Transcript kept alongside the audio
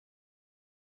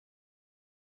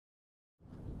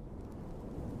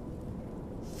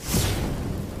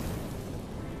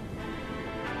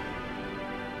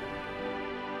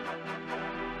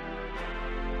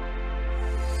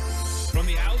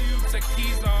what the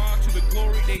keys are to the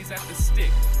glory days at the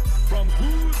stick. From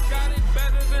who's got it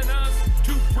better than us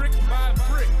to brick by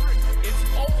brick. It's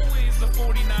always the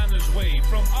 49ers way,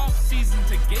 from off-season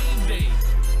to game day.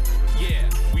 Yeah,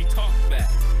 we talk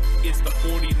back. It's the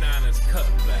 49ers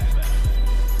cutback.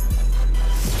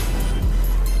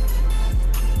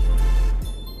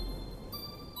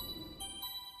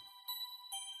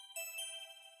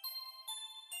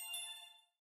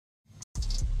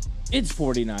 It's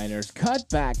 49ers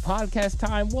Cutback Podcast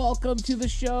time. Welcome to the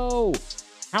show.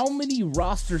 How many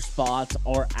roster spots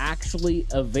are actually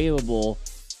available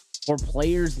for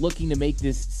players looking to make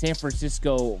this San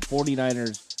Francisco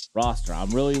 49ers roster?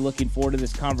 I'm really looking forward to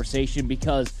this conversation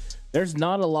because there's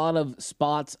not a lot of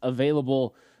spots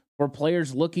available for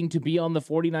players looking to be on the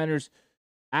 49ers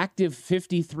active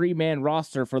 53-man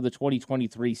roster for the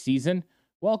 2023 season.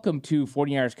 Welcome to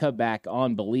 49ers Cutback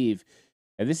on Believe.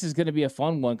 And this is going to be a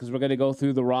fun one because we're going to go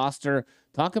through the roster,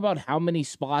 talk about how many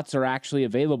spots are actually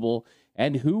available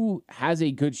and who has a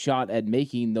good shot at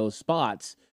making those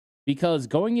spots. Because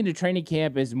going into training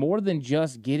camp is more than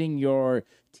just getting your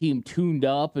team tuned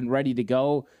up and ready to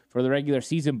go for the regular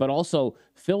season, but also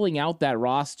filling out that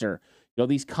roster. You know,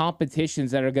 these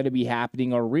competitions that are going to be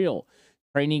happening are real.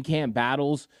 Training camp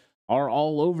battles are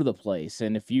all over the place.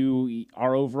 And if you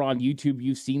are over on YouTube,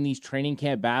 you've seen these training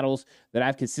camp battles that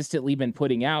I've consistently been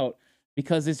putting out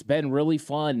because it's been really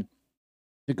fun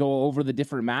to go over the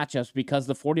different matchups because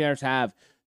the 49ers have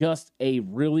just a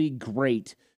really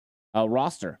great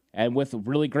roster. And with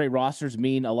really great rosters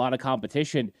mean a lot of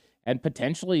competition and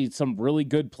potentially some really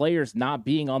good players not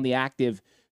being on the active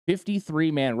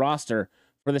 53-man roster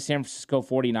for the San Francisco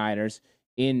 49ers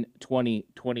in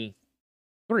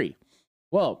 2023.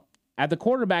 Well, at the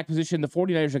quarterback position, the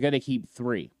 49ers are going to keep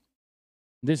three.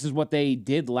 This is what they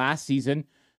did last season.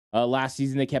 Last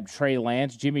season, they kept Trey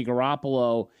Lance, Jimmy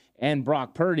Garoppolo, and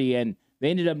Brock Purdy, and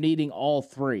they ended up needing all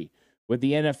three. With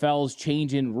the NFL's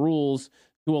change in rules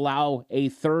to allow a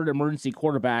third emergency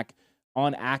quarterback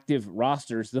on active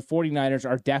rosters, the 49ers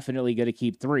are definitely going to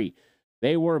keep three.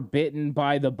 They were bitten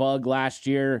by the bug last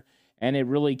year, and it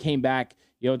really came back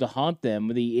to haunt them.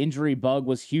 The injury bug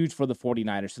was huge for the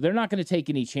 49ers, so they're not going to take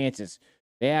any chances.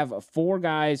 They have four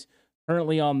guys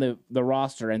currently on the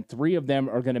roster, and three of them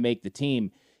are going to make the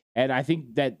team. And I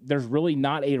think that there's really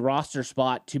not a roster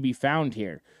spot to be found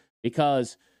here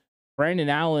because Brandon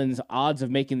Allen's odds of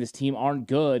making this team aren't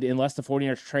good unless the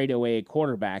 49ers trade away a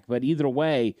quarterback. But either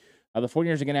way, the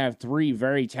 49ers are going to have three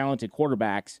very talented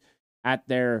quarterbacks at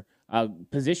their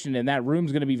position, and that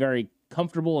room's going to be very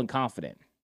comfortable and confident.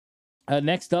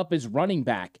 Next up is running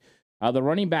back. The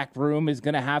running back room is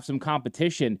going to have some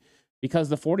competition because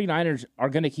the 49ers are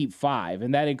going to keep five,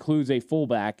 and that includes a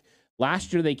fullback.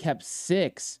 Last year, they kept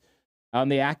six on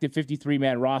the active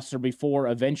 53-man roster before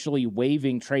eventually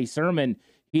waiving Trey Sermon.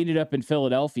 He ended up in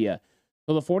Philadelphia.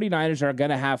 So the 49ers are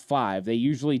going to have five. They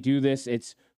usually do this.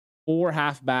 It's four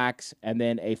halfbacks and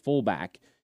then a fullback.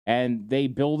 And they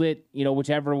build it,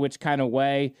 which kind of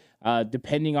way,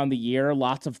 depending on the year.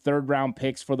 Lots of third-round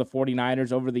picks for the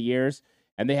 49ers over the years.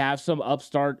 And they have some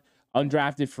upstart,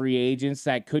 undrafted free agents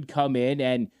that could come in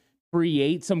and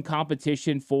create some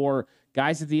competition for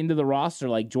guys at the end of the roster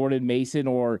like Jordan Mason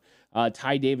or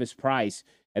Ty Davis-Price.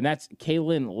 And that's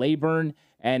Kalen Laburn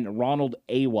and Ronald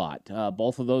Awatt.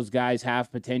 Both of those guys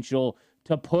have potential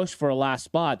to push for a last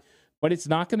spot. But it's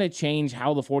not going to change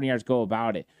how the 49ers go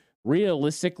about it.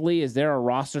 Realistically, is there a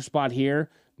roster spot here?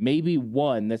 Maybe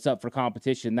one that's up for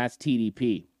competition. That's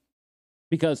TDP.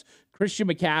 Because Christian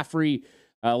McCaffrey,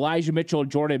 Elijah Mitchell,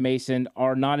 and Jordan Mason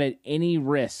are not at any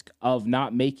risk of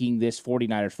not making this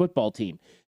 49ers football team.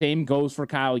 Same goes for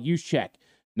Kyle Juszczyk.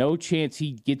 No chance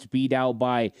he gets beat out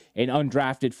by an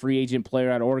undrafted free agent player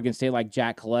at Oregon State like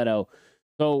Jack Coletto.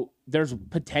 So there's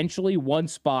potentially one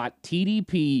spot,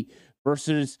 TDP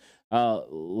versus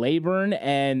Laburn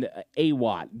and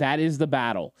Awatt. That is the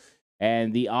battle.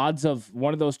 And the odds of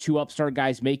one of those two upstart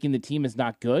guys making the team is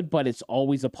not good, but it's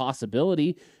always a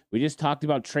possibility. We just talked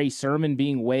about Trey Sermon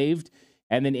being waived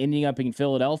and then ending up in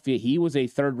Philadelphia. He was a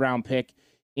third-round pick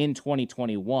in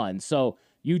 2021. So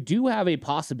you do have a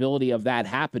possibility of that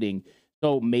happening.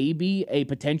 So maybe a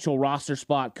potential roster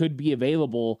spot could be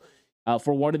available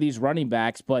for one of these running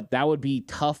backs, but that would be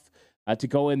tough to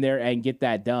go in there and get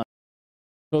that done.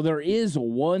 So there is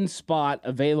one spot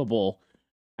available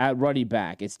at running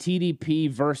back. It's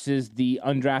TDP versus the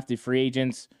undrafted free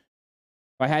agents.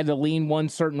 If I had to lean one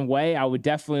certain way, I would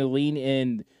definitely lean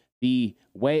in the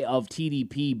way of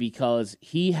TDP because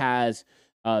he has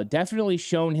definitely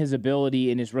shown his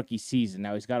ability in his rookie season.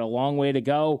 Now, he's got a long way to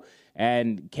go,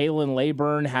 and Kalen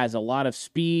Laburn has a lot of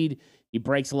speed. He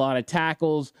breaks a lot of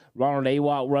tackles. Ronald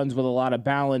Awatt runs with a lot of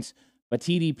balance, but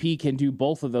TDP can do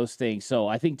both of those things. So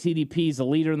I think TDP is the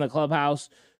leader in the clubhouse,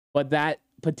 but that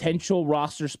potential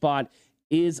roster spot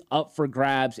is up for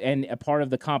grabs and a part of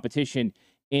the competition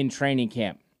in training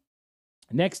camp.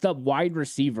 Next up, wide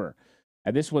receiver.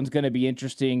 And this one's going to be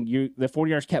interesting. The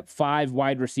 49ers kept 5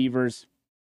 wide receivers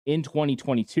in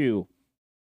 2022.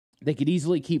 They could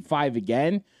easily keep 5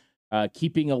 again,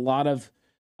 keeping a lot of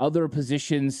other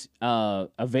positions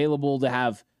available to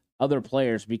have other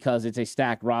players because it's a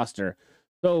stacked roster.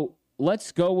 So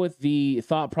let's go with the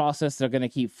thought process. They're going to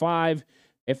keep 5.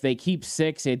 If they keep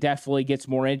 6, it definitely gets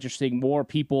more interesting. More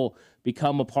people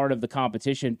become a part of the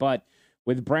competition. But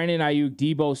with Brandon Ayuk,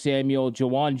 Deebo Samuel,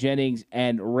 Jawan Jennings,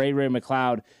 and Ray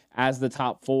McLeod as the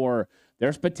top 4,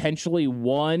 there's potentially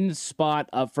 1 spot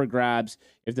up for grabs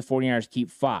if the 49ers keep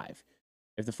 5.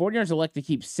 If the 49ers elect to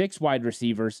keep 6 wide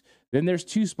receivers, then there's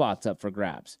 2 spots up for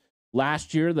grabs.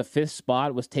 Last year, the 5th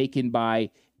spot was taken by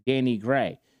Danny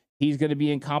Gray. He's going to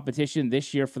be in competition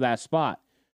this year for that spot.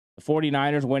 The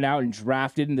 49ers went out and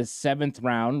drafted in the 7th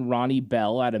round Ronnie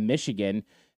Bell out of Michigan,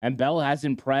 and Bell has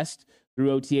impressed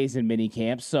through OTAs and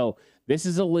minicamps. So this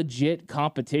is a legit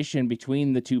competition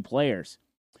between the 2 players.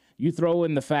 You throw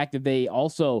in the fact that they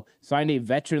also signed a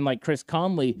veteran like Chris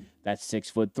Conley that's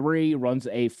 6'3", runs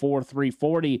a 4.3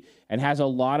 40, and has a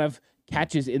lot of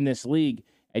catches in this league,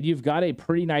 and you've got a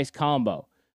pretty nice combo.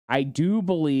 I do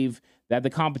believe that the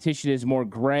competition is more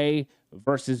Gray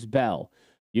versus Bell.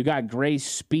 You got Gray's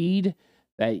speed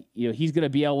that he's going to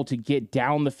be able to get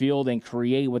down the field and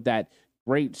create with that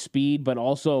great speed, but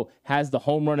also has the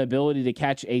home run ability to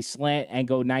catch a slant and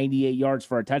go 98 yards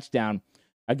for a touchdown.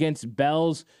 Against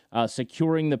Bell's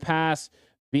securing the pass,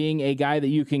 being a guy that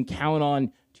you can count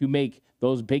on to make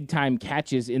those big-time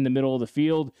catches in the middle of the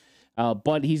field,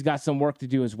 but he's got some work to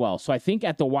do as well. So I think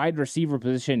at the wide receiver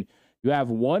position, you have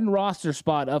 1 roster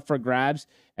spot up for grabs,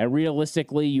 and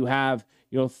realistically, you have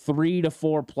 3 to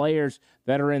 4 players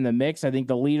that are in the mix. I think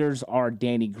the leaders are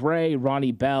Danny Gray,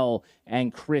 Ronnie Bell,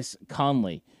 and Chris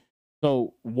Conley.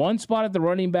 So 1 spot at the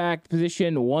running back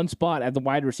position, 1 spot at the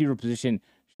wide receiver position.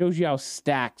 Shows you how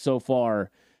stacked so far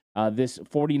this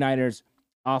 49ers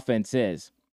offense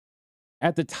is.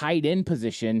 At the tight end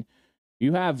position,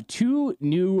 you have 2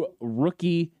 new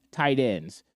rookie tight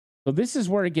ends. So this is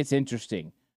where it gets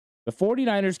interesting. The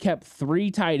 49ers kept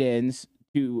 3 tight ends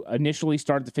to initially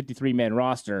start the 53-man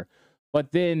roster,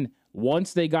 but then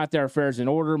once they got their affairs in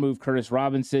order, moved Curtis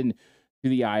Robinson to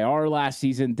the IR last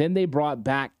season, then they brought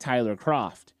back Tyler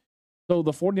Kroft. So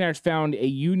the 49ers found a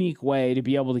unique way to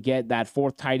be able to get that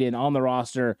 4th tight end on the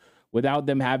roster without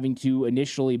them having to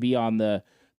initially be on the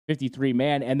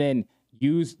 53-man and then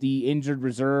use the injured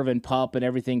reserve and pup and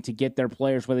everything to get their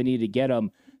players where they need to get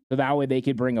them so that way they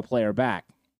could bring a player back.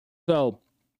 So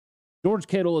George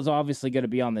Kittle is obviously going to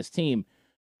be on this team,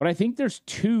 but I think there's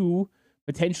 2,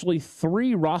 potentially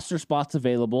 3 roster spots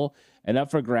available and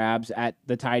up for grabs at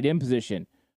the tight end position.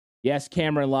 Yes,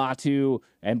 Cameron Latu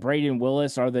and Braden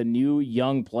Willis are the new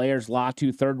young players.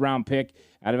 Latu, 3rd-round pick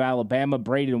out of Alabama.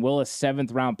 Braden Willis,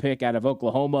 7th-round pick out of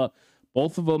Oklahoma.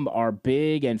 Both of them are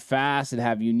big and fast and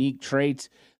have unique traits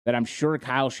that I'm sure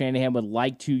Kyle Shanahan would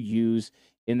like to use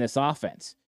in this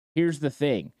offense. Here's the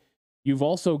thing. You've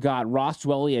also got Ross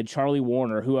Dwelley and Charlie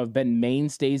Warner, who have been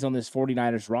mainstays on this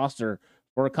 49ers roster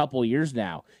for a couple years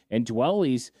now. In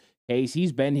Dwelley's case,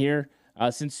 he's been here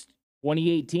since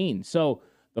 2018. So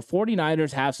the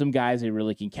 49ers have some guys they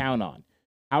really can count on.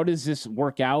 How does this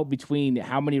work out between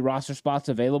how many roster spots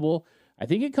available? I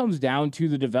think it comes down to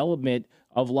the development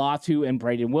of Latu and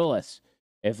Braden Willis.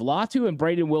 If Latu and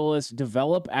Braden Willis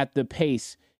develop at the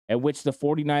pace at which the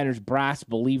 49ers brass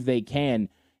believe they can,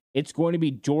 it's going to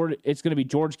be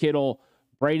George Kittle,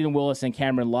 Braden Willis, and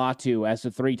Cameron Latu as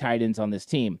the 3 tight ends on this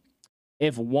team.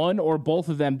 If one or both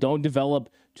of them don't develop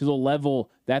to the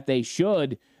level that they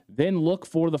should, then look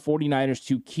for the 49ers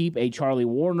to keep a Charlie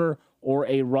Warner or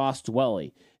a Ross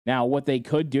Dwelley. Now, what they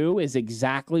could do is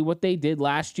exactly what they did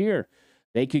last year.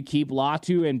 They could keep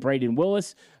Latu and Braden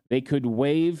Willis. They could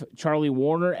waive Charlie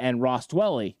Warner and Ross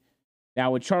Dwelley.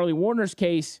 Now, with Charlie Warner's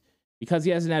case, because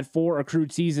he hasn't had 4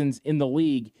 accrued seasons in the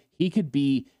league, he could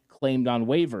be claimed on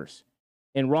waivers.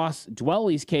 In Ross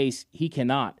Dwelley's case, he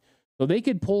cannot. So they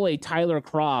could pull a Tyler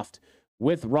Kroft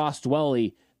with Ross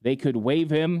Dwelley. They could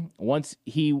waive him once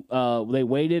they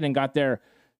waited and got their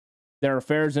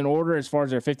affairs in order as far as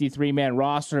their 53-man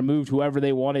roster and moved whoever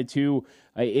they wanted to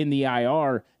in the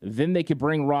IR. Then they could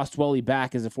bring Ross Dwelley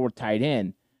back as a 4th tight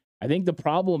end. I think the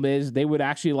problem is they would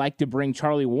actually like to bring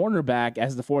Charlie Warner back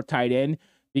as the 4th tight end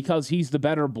because he's the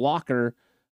better blocker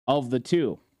of the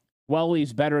 2.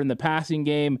 Dwelley's better in the passing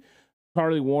game.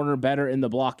 Charlie Warner better in the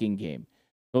blocking game.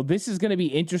 So this is going to be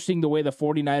interesting the way the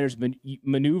 49ers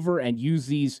maneuver and use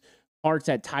these parts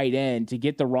at tight end to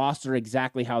get the roster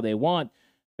exactly how they want.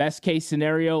 Best case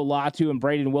scenario, Latu and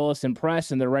Braden Willis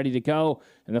impress, and they're ready to go.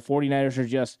 And the 49ers are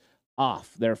just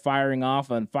off. They're firing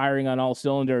off and firing on all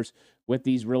cylinders with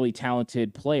these really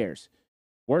talented players.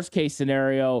 Worst case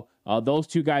scenario, those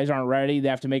two guys aren't ready. They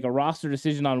have to make a roster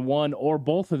decision on one or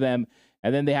both of them,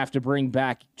 and then they have to bring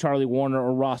back Charlie Warner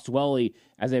or Ross Dwelley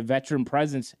as a veteran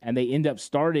presence, and they end up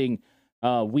starting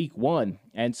week 1.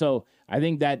 And so I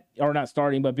think that, or not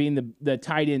starting, but being the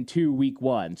tight end 2 week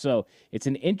 1. So it's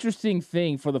an interesting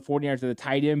thing for the 49ers at the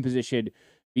tight end position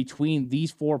between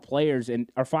these 4 players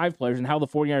or 5 players, and how the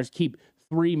 49ers keep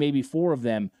 3, maybe 4 of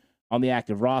them on the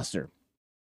active roster.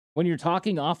 When you're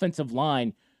talking offensive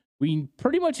line, we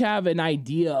pretty much have an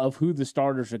idea of who the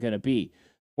starters are going to be.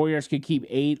 49ers could keep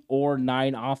 8 or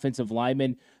 9 offensive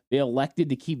linemen. They elected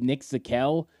to keep Nick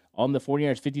Zakelj on the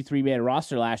 49ers 53-man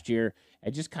roster last year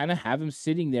and just kind of have him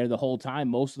sitting there the whole time,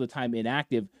 most of the time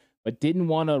inactive, but didn't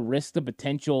want to risk the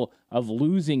potential of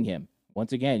losing him.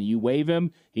 Once again, you waive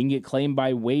him, he can get claimed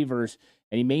by waivers,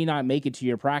 and he may not make it to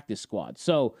your practice squad.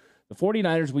 So the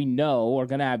 49ers, we know, are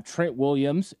going to have Trent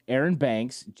Williams, Aaron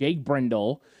Banks, Jake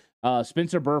Brendel,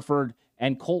 Spencer Burford,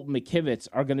 and Colton McKivitz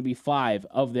are going to be 5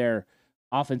 of their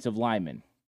offensive linemen.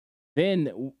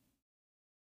 Then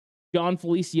John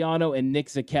Feliciano and Nick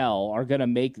Zakelj are going to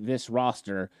make this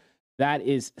roster. That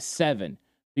is 7.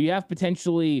 So you have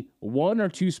potentially 1 or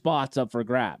 2 spots up for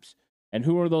grabs. And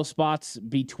who are those spots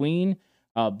between?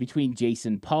 Between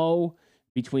Jason Poe,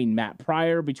 between Matt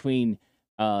Pryor, between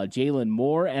Jalen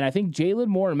Moore. And I think Jalen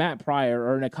Moore and Matt Pryor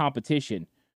are in a competition.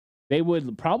 They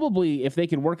would probably, if they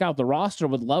could work out the roster,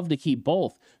 would love to keep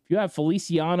both. If you have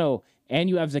Feliciano and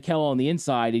you have Zakelj on the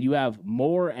inside and you have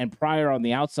Moore and Pryor on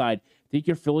the outside, I think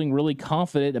you're feeling really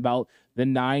confident about the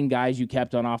 9 guys you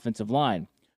kept on offensive line.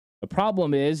 The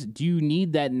problem is, do you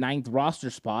need that 9th roster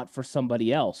spot for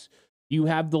somebody else? You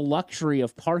have the luxury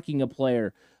of parking a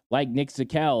player like Nick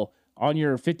Zakelj on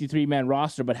your 53-man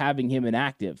roster, but having him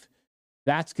inactive.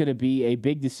 That's going to be a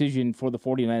big decision for the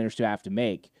 49ers to have to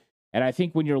make. And I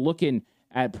think when you're looking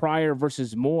at Pryor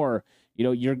versus Moore,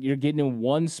 you're getting in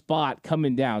one spot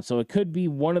coming down. So it could be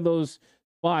one of those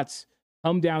spots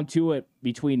come down to it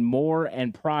between Moore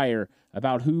and Pryor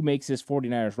about who makes this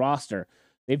 49ers roster.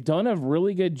 They've done a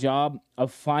really good job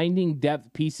of finding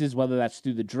depth pieces, whether that's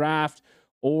through the draft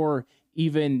or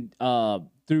even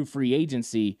through free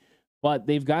agency, but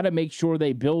they've got to make sure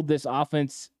they build this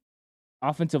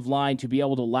offensive line to be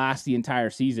able to last the entire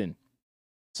season.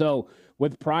 So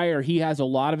with Pryor, he has a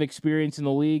lot of experience in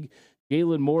the league.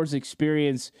 Jalen Moore's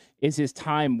experience is his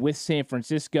time with San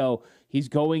Francisco. He's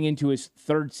going into his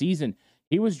 3rd season.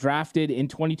 He was drafted in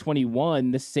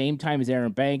 2021, the same time as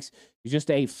Aaron Banks. He's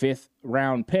just a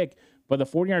 5th-round pick. But the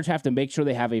 49ers have to make sure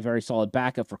they have a very solid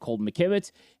backup for Colton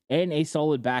McKivitz and a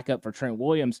solid backup for Trent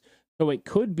Williams. So it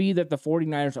could be that the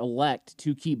 49ers elect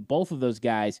to keep both of those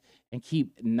guys and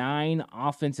keep 9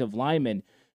 offensive linemen,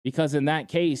 because in that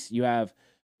case, you have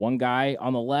one guy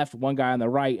on the left, one guy on the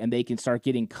right, and they can start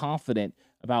getting confident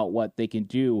about what they can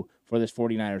do for this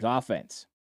 49ers offense.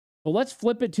 So let's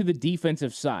flip it to the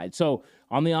defensive side. So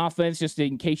on the offense, just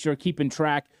in case you're keeping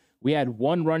track, we had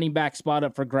 1 running back spot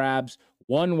up for grabs,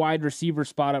 1 wide receiver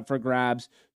spot up for grabs,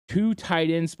 2 tight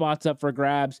end spots up for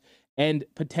grabs, and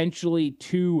potentially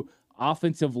 2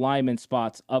 offensive lineman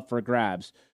spots up for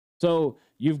grabs. So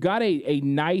you've got a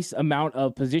nice amount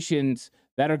of positions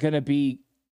that are going to be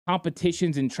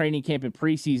competitions in training camp and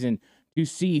preseason to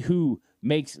see who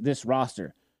makes this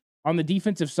roster. On the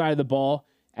defensive side of the ball,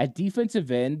 at defensive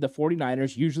end, the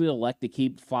 49ers usually elect to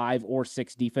keep 5 or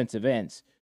 6 defensive ends.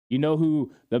 You know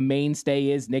who the mainstay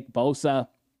is, Nick Bosa.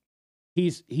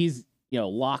 He's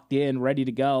locked in, ready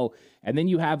to go. And then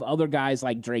you have other guys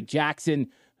like Drake Jackson,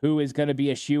 who is going to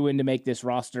be a shoo-in to make this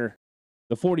roster.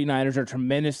 The 49ers are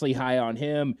tremendously high on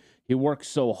him. He works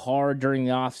so hard during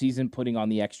the offseason, putting on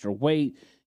the extra weight,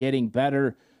 getting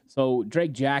better. So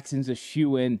Drake Jackson's a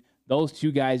shoo-in. Those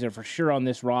 2 guys are for sure on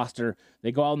this roster.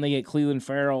 They go out and they get Clelin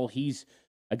Ferrell. He's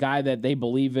a guy that they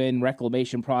believe in,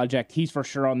 Reclamation Project. He's for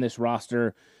sure on this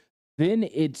roster. Then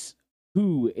it's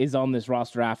who is on this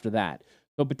roster after that.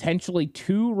 So potentially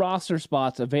 2 roster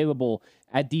spots available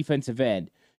at defensive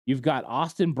end. You've got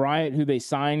Austin Bryant, who they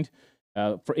signed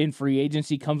in free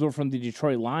agency, comes over from the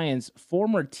Detroit Lions,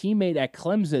 former teammate at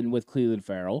Clemson with Clelin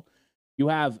Ferrell. You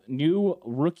have new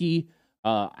rookie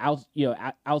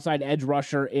outside edge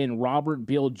rusher in Robert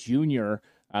Beal Jr.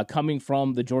 Coming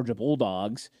from the Georgia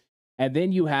Bulldogs. And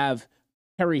then you have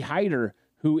Terry Hyder,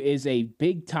 who is a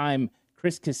big-time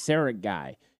Chris Kasarik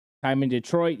guy. Time in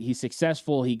Detroit, he's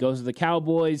successful. He goes to the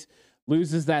Cowboys,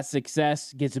 loses that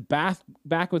success, gets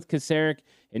back with Kasarik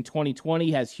in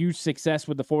 2020, has huge success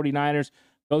with the 49ers,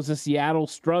 goes to Seattle,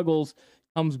 struggles,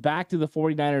 comes back to the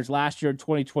 49ers last year in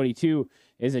 2022,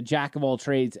 is a jack of all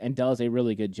trades and does a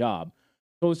really good job.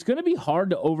 So it's going to be hard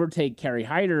to overtake Kerry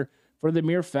Hyder for the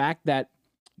mere fact that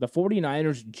the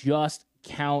 49ers just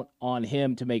count on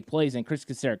him to make plays, and Chris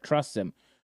Kasarik trusts him.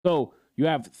 So you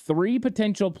have 3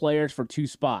 potential players for 2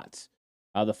 spots.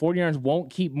 The 49ers won't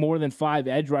keep more than 5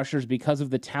 edge rushers because of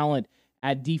the talent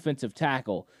at defensive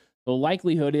tackle. The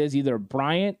likelihood is either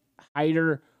Bryant,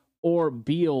 Hyder, or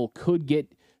Beal could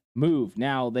get moved.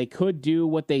 Now, they could do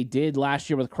what they did last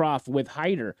year with Kroft with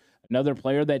Hyder, another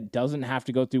player that doesn't have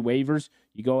to go through waivers.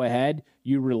 You go ahead,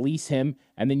 you release him,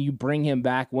 and then you bring him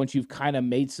back once you've kind of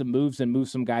made some moves and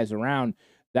moved some guys around.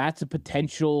 That's a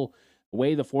potential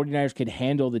way the 49ers could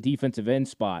handle the defensive end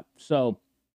spot. So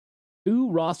 2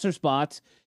 roster spots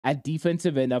at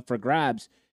defensive end up for grabs,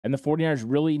 and the 49ers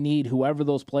really need whoever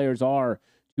those players are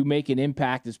to make an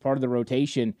impact as part of the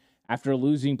rotation after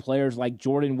losing players like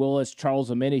Jordan Willis, Charles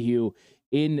Omenihu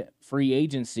in free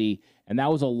agency, and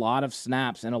that was a lot of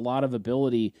snaps and a lot of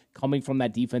ability coming from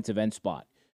that defensive end spot.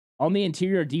 On the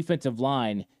interior defensive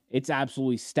line, it's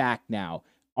absolutely stacked now.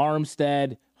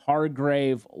 Armstead,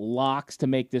 Hargrave, locks to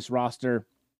make this roster.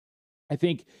 I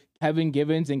think Kevin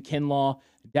Givens and Kinlaw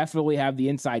definitely have the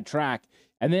inside track.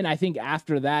 And then I think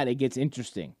after that, it gets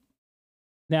interesting.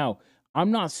 Now,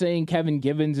 I'm not saying Kevin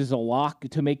Givens is a lock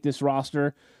to make this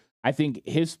roster. I think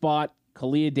his spot,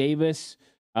 Kalia Davis,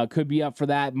 could be up for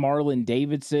that. Marlon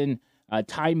Davidson,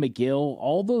 Ty McGill,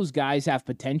 all those guys have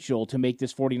potential to make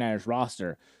this 49ers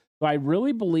roster. So I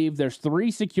really believe there's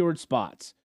 3 secured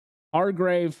spots.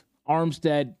 Hargrave,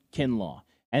 Armstead, Kinlaw.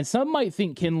 And some might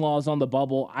think Kinlaw is on the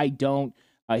bubble. I don't.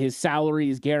 His salary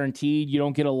is guaranteed. You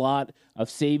don't get a lot of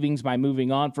savings by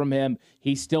moving on from him.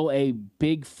 He's still a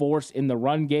big force in the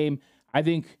run game. I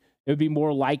think it would be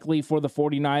more likely for the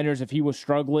 49ers if he was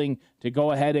struggling to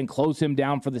go ahead and close him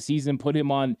down for the season, put him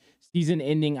on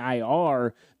season-ending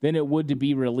IR, than it would to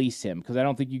be release him, because I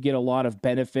don't think you get a lot of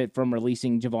benefit from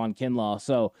releasing Javon Kinlaw.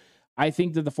 So I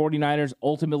think that the 49ers,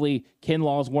 ultimately,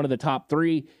 Kinlaw is one of the top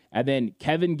 3, and then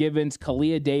Kevin Givens,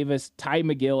 Kalia Davis, Ty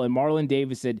McGill, and Marlon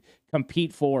Davidson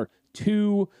compete for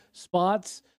 2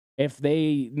 spots. If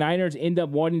the Niners end up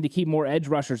wanting to keep more edge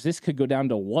rushers, this could go down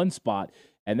to 1 spot,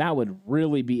 and that would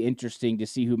really be interesting to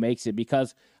see who makes it,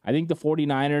 because I think the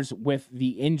 49ers, with the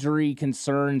injury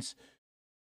concerns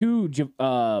to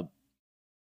Javon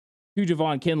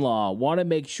Kinlaw, want to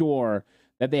make sure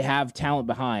that they have talent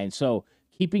behind. So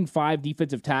keeping 5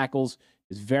 defensive tackles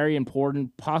is very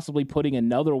important. Possibly putting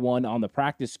another one on the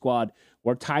practice squad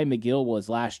where Ty McGill was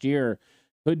last year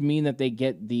could mean that they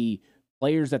get the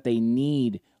players that they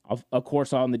need, of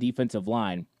course, on the defensive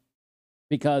line.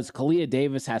 Because Kalia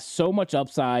Davis has so much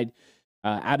upside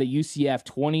out of UCF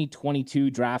 2022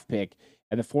 draft pick,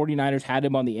 and the 49ers had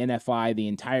him on the NFI the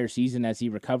entire season as he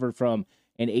recovered from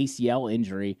an ACL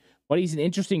injury. But he's an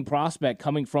interesting prospect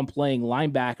coming from playing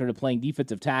linebacker to playing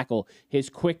defensive tackle. His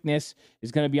quickness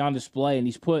is going to be on display, and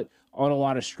he's put on a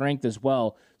lot of strength as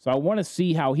well. So I want to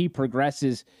see how he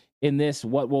progresses in this,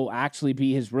 what will actually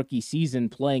be his rookie season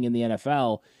playing in the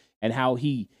NFL, and how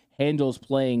he handles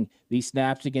playing these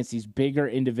snaps against these bigger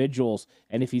individuals,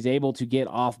 and if he's able to get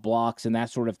off blocks and that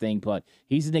sort of thing. But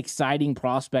he's an exciting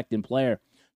prospect and player.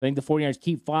 I think the 49ers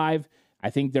keep 5. I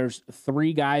think there's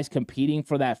 3 guys competing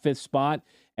for that 5th spot,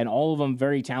 and all of them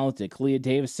very talented. Kalia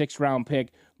Davis, 6th-round pick.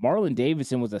 Marlon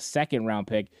Davidson was a 2nd-round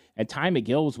pick, and Ty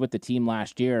McGill was with the team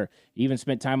last year. He even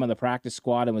spent time on the practice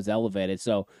squad and was elevated.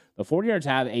 So the 49ers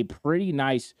have a pretty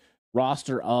nice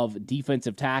roster of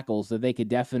defensive tackles that they could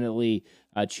definitely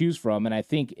choose from, and I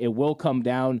think it will come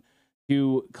down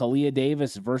to Kalia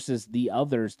Davis versus the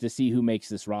others to see who makes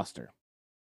this roster.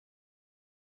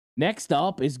 Next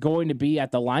up is going to be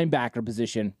at the linebacker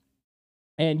position,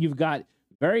 and you've got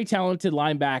very talented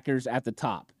linebackers at the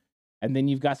top, and then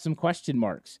you've got some question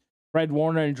marks. Fred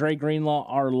Warner and Dre Greenlaw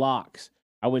are locks.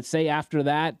 I would say after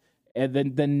that, and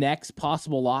then the next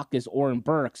possible lock is Oren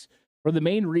Burks, for the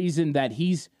main reason that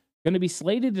he's going to be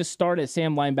slated to start at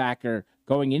Sam linebacker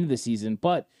going into the season,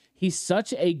 but he's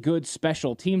such a good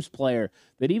special teams player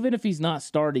that even if he's not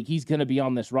starting, he's going to be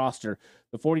on this roster.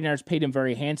 The 49ers paid him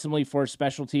very handsomely for his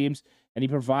special teams, and he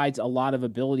provides a lot of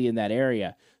ability in that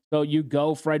area. So you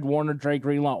go Fred Warner, Dre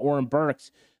Greenlaw, Oren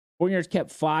Burks. 49ers kept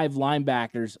 5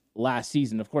 linebackers last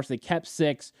season. Of course, they kept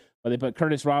 6, but they put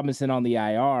Curtis Robinson on the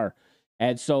IR,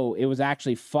 and so it was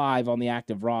actually 5 on the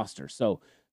active roster. So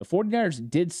the 49ers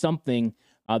did something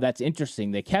that's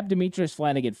interesting. They kept Demetrius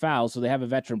Flanagan Fowles, so they have a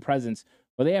veteran presence,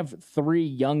 But they have 3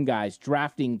 young guys,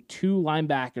 drafting 2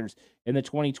 linebackers in the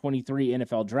 2023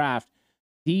 NFL Draft,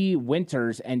 D.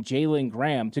 Winters and Jalen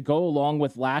Graham, to go along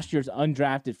with last year's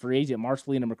undrafted free agent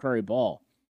Marcelina McCurry-Ball.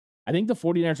 I think the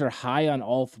 49ers are high on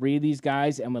all 3 of these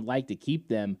guys and would like to keep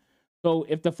them. So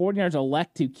if the 49ers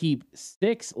elect to keep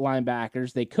 6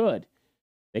 linebackers, they could.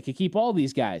 They could keep all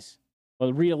these guys.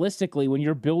 But realistically, when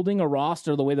you're building a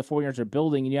roster the way the 49ers are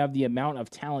building and you have the amount of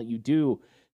talent you do,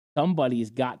 somebody's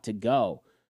got to go.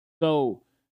 So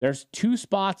there's 2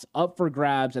 spots up for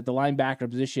grabs at the linebacker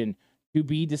position to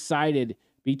be decided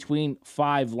between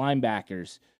 5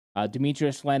 linebackers.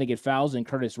 Demetrius Flannigan-Fowles and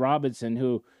Curtis Robinson,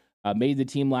 who made the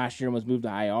team last year and was moved to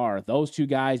IR. Those 2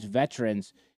 guys,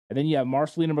 veterans. And then you have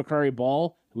Marcelina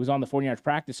McCurry-Ball, who was on the 49ers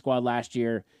practice squad last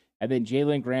year, and then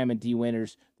Jalen Graham and D.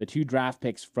 Winters, the 2 draft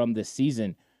picks from this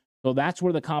season. So that's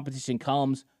where the competition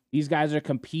comes. These guys are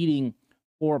competing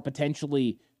for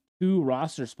potentially 2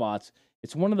 roster spots.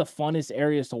 It's one of the funnest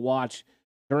areas to watch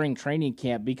during training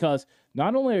camp because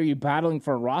not only are you battling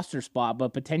for a roster spot,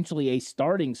 but potentially a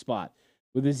starting spot.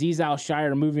 With Azeez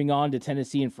Al-Shaair moving on to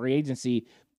Tennessee in free agency,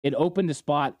 it opened a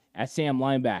spot at Sam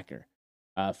linebacker.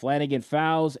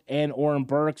 Flannigan-Fowles and Oren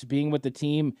Burks being with the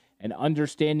team and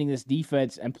understanding this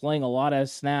defense and playing a lot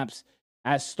of snaps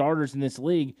as starters in this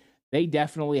league, they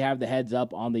definitely have the heads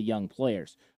up on the young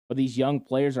players. But these young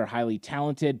players are highly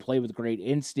talented, play with great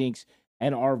instincts,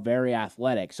 and are very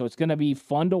athletic. So it's going to be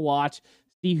fun to watch,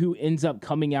 see who ends up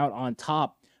coming out on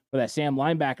top for that Sam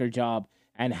linebacker job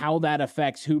and how that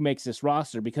affects who makes this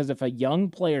roster. Because if a young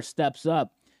player steps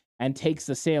up and takes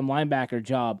the Sam linebacker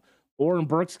job, Oren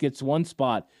Burks gets 1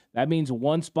 spot. That means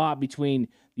 1 spot between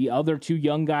the other 2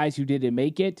 young guys who didn't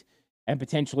make it and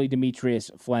potentially Demetrius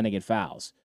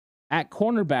Flannigan-Fowles. At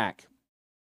cornerback,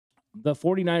 the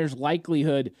 49ers'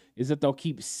 likelihood is that they'll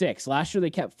keep 6. Last year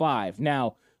they kept 5.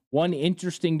 Now, one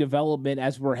interesting development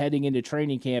as we're heading into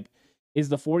training camp is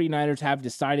the 49ers have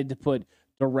decided to put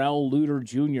Darrell Luter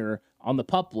Jr. on the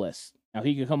PUP list. Now,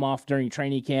 he could come off during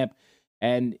training camp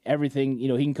and everything, he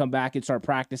can come back and start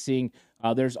practicing.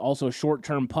 There's also a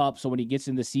short-term PUP, so when he gets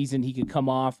in the season, he could come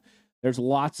off. There's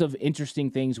lots of interesting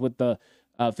things with the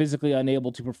physically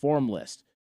unable to perform list.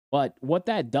 But what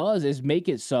that does is make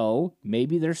it so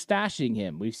maybe they're stashing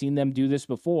him. We've seen them do this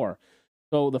before.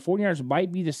 So the 49ers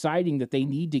might be deciding that they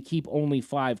need to keep only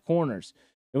 5 corners.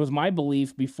 It was my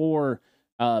belief before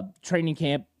training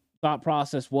camp thought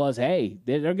process was, hey,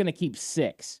 they're going to keep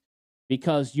 6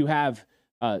 because you have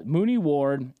Mooney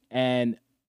Ward and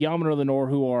Deommodore Lenoir,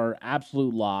 who are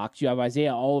absolute locks. You have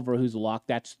Isaiah Oliver, who's a lock.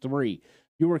 That's 3.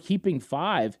 You were keeping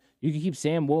 5. You could keep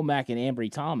Sam Womack and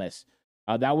Ambry Thomas.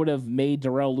 That would have made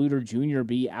Darrell Luter Jr.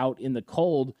 be out in the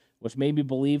cold, which made me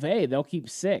believe, hey, they'll keep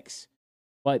 6.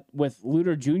 But with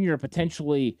Luter Jr.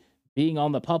 potentially being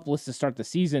on the PUP list to start the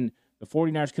season, the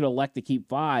 49ers could elect to keep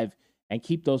 5 and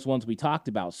keep those ones we talked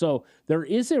about. So there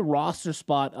is a roster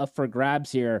spot up for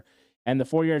grabs here, and the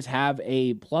 49ers have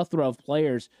a plethora of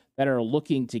players that are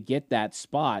looking to get that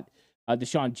spot.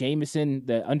 Deshaun Jameson,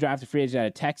 the undrafted free agent out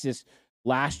of Texas,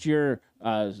 last year,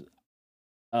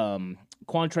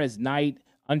 Quantrez Knight,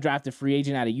 undrafted free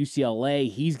agent out of UCLA.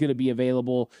 He's going to be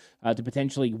available to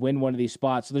potentially win one of these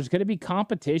spots. So there's going to be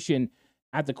competition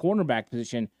at the cornerback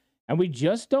position, and we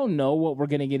just don't know what we're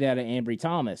going to get out of Ambry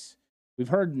Thomas. We've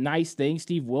heard nice things.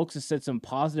 Steve Wilks has said some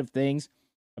positive things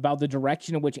about the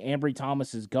direction in which Ambry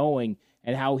Thomas is going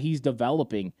and how he's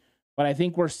developing. But I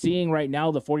think we're seeing right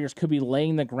now the 49ers could be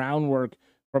laying the groundwork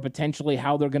for potentially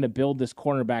how they're going to build this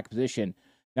cornerback position.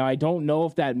 Now, I don't know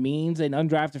if that means an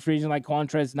undrafted free agent like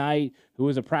Quantrez Knight, who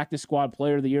was a practice squad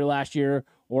player of the year last year,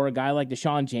 or a guy like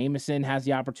Deshaun Jameson has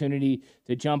the opportunity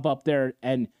to jump up there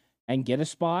and get a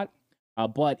spot.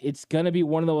 But it's going to be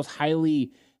one of those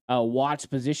highly watched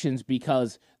positions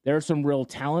because there's some real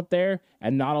talent there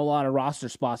and not a lot of roster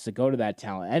spots to go to that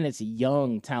talent. And it's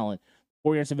young talent.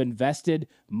 Warriors have invested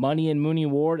money in Mooney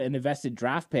Ward and invested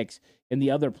draft picks in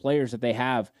the other players that they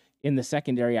have in the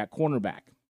secondary at cornerback.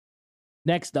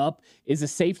 Next up is a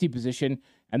safety position,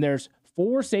 and there's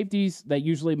 4 safeties that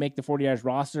usually make the 49ers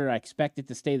roster. I expect it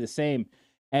to stay the same.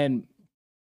 And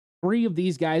 3 of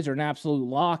these guys are an absolute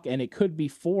lock, and it could be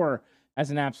 4 as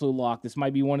an absolute lock. This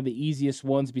might be one of the easiest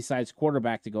ones besides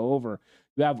quarterback to go over.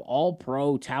 You have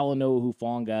all-pro Talanoa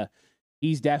Hufanga.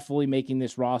 He's definitely making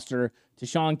this roster.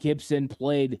 Tashaun Gibson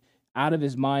played out of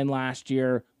his mind last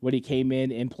year when he came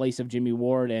in place of Jimmy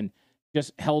Ward and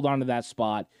just held on to that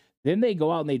spot. Then they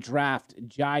go out and they draft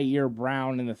Jair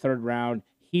Brown in the 3rd round.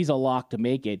 He's a lock to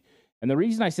make it. And the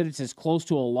reason I said it's as close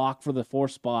to a lock for the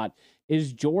 4th spot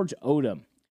is George Odom.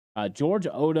 George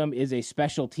Odom is a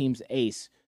special teams ace.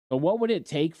 So what would it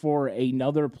take for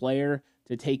another player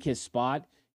to take his spot,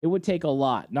 it would take a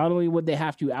lot. Not only would they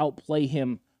have to outplay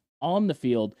him on the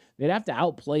field, they'd have to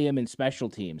outplay him in special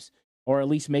teams, or at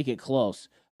least make it close.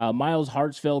 Miles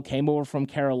Hartsfield came over from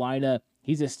Carolina.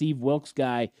 He's a Steve Wilks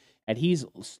guy, and he's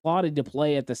slotted to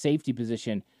play at the safety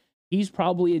position. He's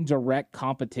probably in direct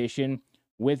competition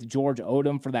with George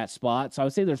Odom for that spot. So I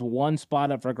would say there's one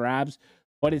spot up for grabs,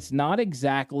 but it's not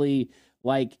exactly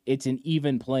like it's an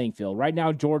even playing field. Right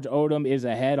now, George Odom is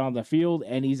ahead on the field,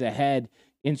 and he's ahead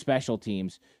in special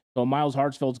teams. So Miles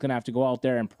Hartsfield's going to have to go out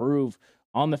there and prove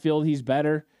on the field he's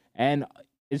better, and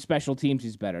in special teams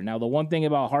he's better. Now, the one thing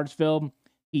about Hartsfield,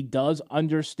 he does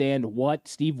understand what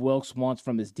Steve Wilks wants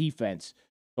from his defense.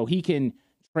 So he can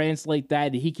translate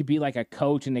that. He could be like a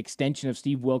coach, an extension of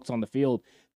Steve Wilks on the field.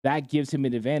 That gives him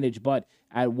an advantage. But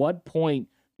at what point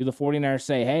do the 49ers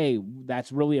say, hey,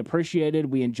 that's really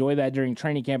appreciated. We enjoy that during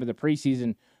training camp of the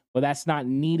preseason, but that's not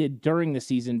needed during the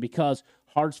season because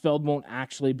Hartsfield won't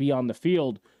actually be on the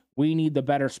field. We need the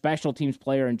better special teams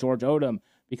player in George Odom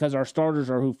because our starters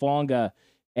are Hufanga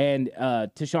and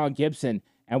Tashawn Gibson,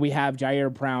 and we have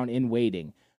Jair Brown in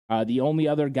waiting. The only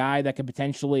other guy that could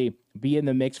potentially be in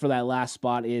the mix for that last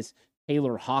spot is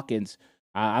Taylor Hawkins.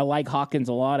 I like Hawkins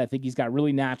a lot. I think he's got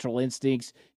really natural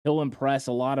instincts. He'll impress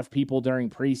a lot of people during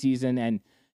preseason,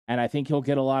 and I think he'll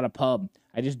get a lot of pub.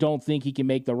 I just don't think he can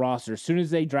make the roster. As soon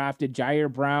as they drafted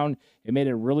Jair Brown, it made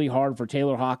it really hard for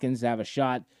Taylor Hawkins to have a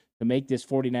shot to make this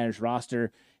 49ers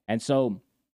roster. And so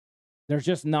there's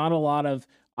just not a lot of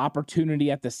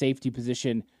opportunity at the safety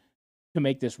position to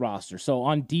make this roster. So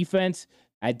on defense,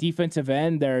 at defensive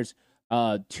end, there's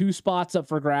 2 spots up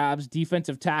for grabs.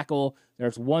 Defensive tackle,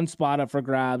 there's 1 spot up for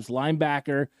grabs.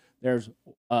 Linebacker, there's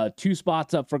 2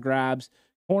 spots up for grabs.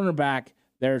 Cornerback,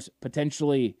 there's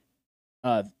potentially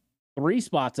 3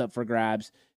 spots up for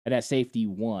grabs. And at safety,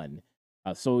 1.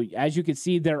 So as you can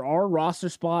see, there are roster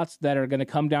spots that are going to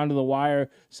come down to the wire.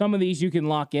 Some of these you can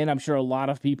lock in. I'm sure a lot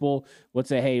of people would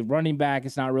say, hey, running back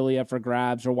is not really up for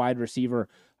grabs, or wide receiver.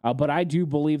 But I do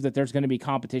believe that there's going to be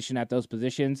competition at those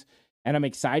positions. And I'm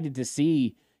excited to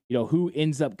see, who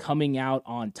ends up coming out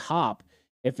on top.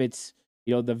 If it's,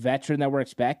 the veteran that we're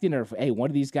expecting, or if, hey,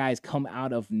 one of these guys come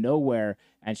out of nowhere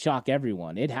and shock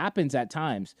everyone. It happens at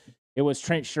times. It was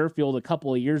Trent Sherfield a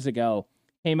couple of years ago,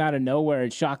 came out of nowhere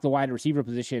and shocked the wide receiver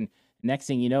position. Next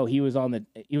thing you know, he was on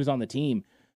the team.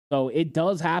 So it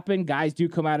does happen. Guys do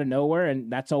come out of nowhere,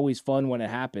 and that's always fun when it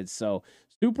happens. So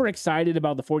super excited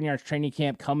about the 49ers training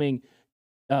camp coming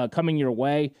your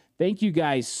way. Thank you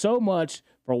guys so much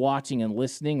for watching and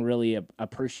listening. Really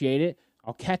appreciate it.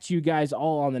 I'll catch you guys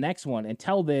all on the next one.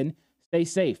 Until then, stay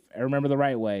safe. And remember, the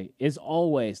right way is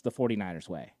always the 49ers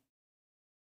way.